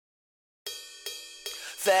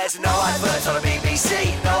There's no adverts on the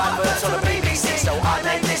BBC, no adverts on the BBC, so I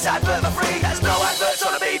made this advert for free. There's no adverts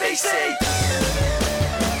on the BBC.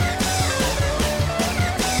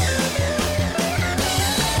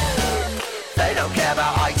 They don't care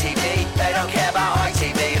about ITV, they don't care about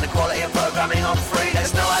ITV and the quality of programming on free.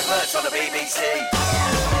 There's no adverts on the BBC.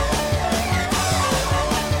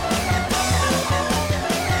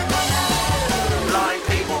 Blind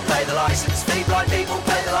people pay the licence fee, blind people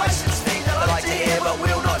pay the licence fee. They like to hear but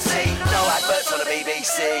will not see. No adverts on the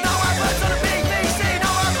BBC. No adverts on the BBC.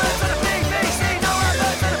 No adverts on the BBC. No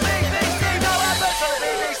adverts on the BBC. No adverts on the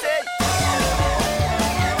BBC.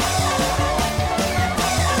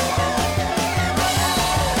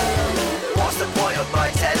 What's the point of my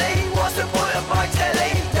telly? What's the point of my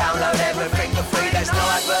telly? Download everything for free. There's no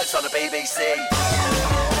adverts on the BBC.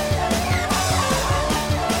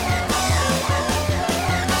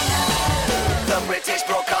 The British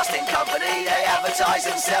Broadcasting Company, they advertise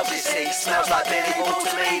themselves, you see. Smells like Billy Ball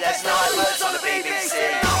to me. There's no adverts on the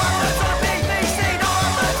BBC.